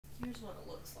here's what it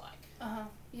looks like.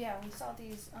 Yeah, we saw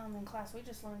these in class. We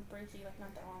just learned brachy like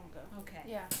not that long ago. Okay.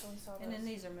 Yeah, so we saw those. And then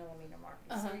these are millimeter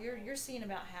markings. So you're seeing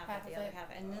about half of the other half,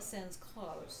 and this end's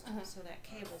closed, so that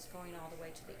cable's going all the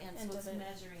way to the end. So it's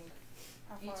measuring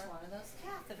each one of those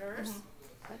catheters.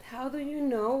 But how do you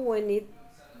know when it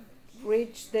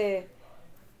reached the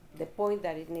point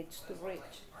that it needs to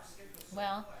reach?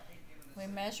 Well, we're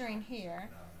measuring here,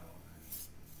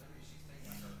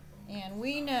 and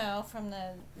we know from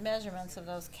the measurements of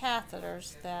those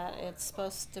catheters that it's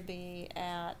supposed to be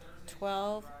at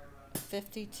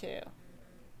 1252.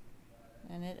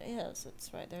 And it is.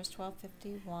 It's right there's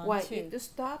 1251. Why it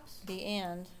stops? The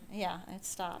end, yeah, it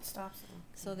stops.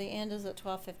 So the end is at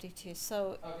 1252.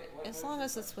 So as long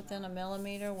as it's within a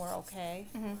millimeter, we're okay.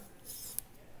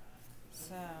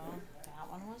 So that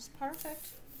one was perfect.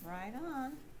 Right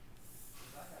on.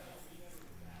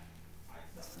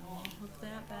 So I'll hook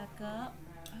that back up.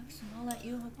 Actually, I'll let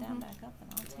you hook that back up,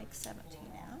 and I'll take 17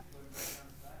 out.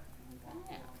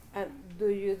 And do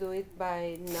you do it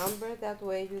by number? That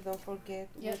way you don't forget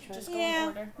which one? Just go in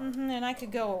order. And I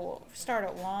could go start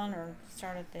at one or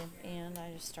start at the end.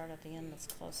 I just start at the end that's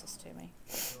closest to me.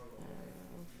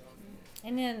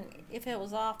 And then if it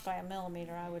was off by a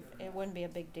millimeter, it wouldn't be a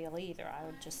big deal either. I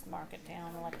would just mark it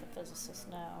down and let the physicist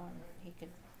know, and he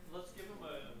could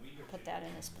put that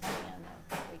in his plan,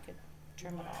 or we could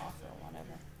trim it off or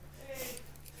whatever.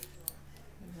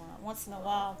 Once in a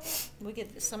while, we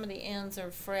get some of the ends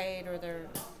are frayed or they're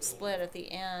split at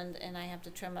the end, and I have to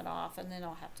trim it off, and then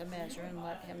I'll have to measure and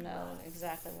let him know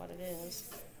exactly what it is.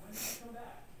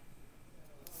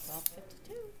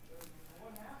 1252.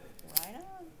 Right on.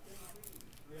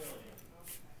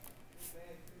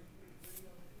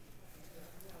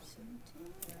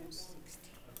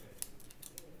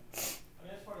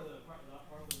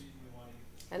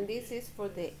 And this is for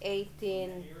the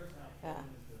 18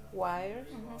 wires.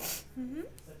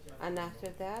 And after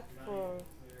that, for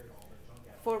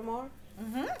 4 more.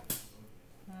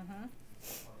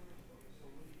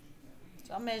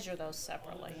 So I'll measure those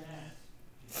separately. And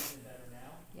then,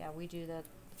 yeah, we do the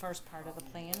first part of the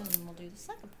plan, and then we'll do the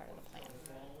second part of the plan.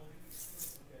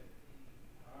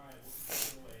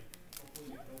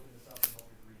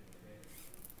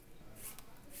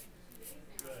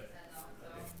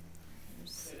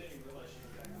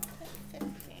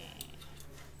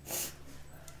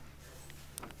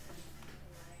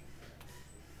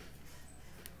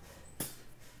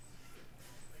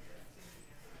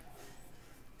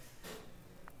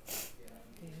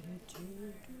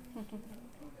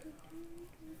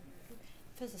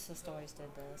 Physicists always did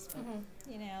this, but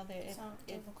you know,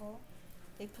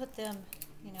 they put them,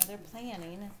 you know, they're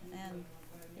planning, and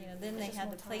you know, then they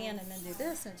had to plan and then do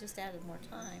this, and it just added more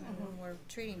time. And when we're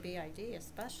treating BID,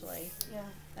 especially,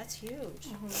 that's huge.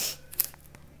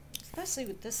 Especially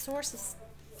with the sources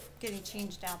getting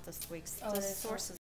changed out this week. The sources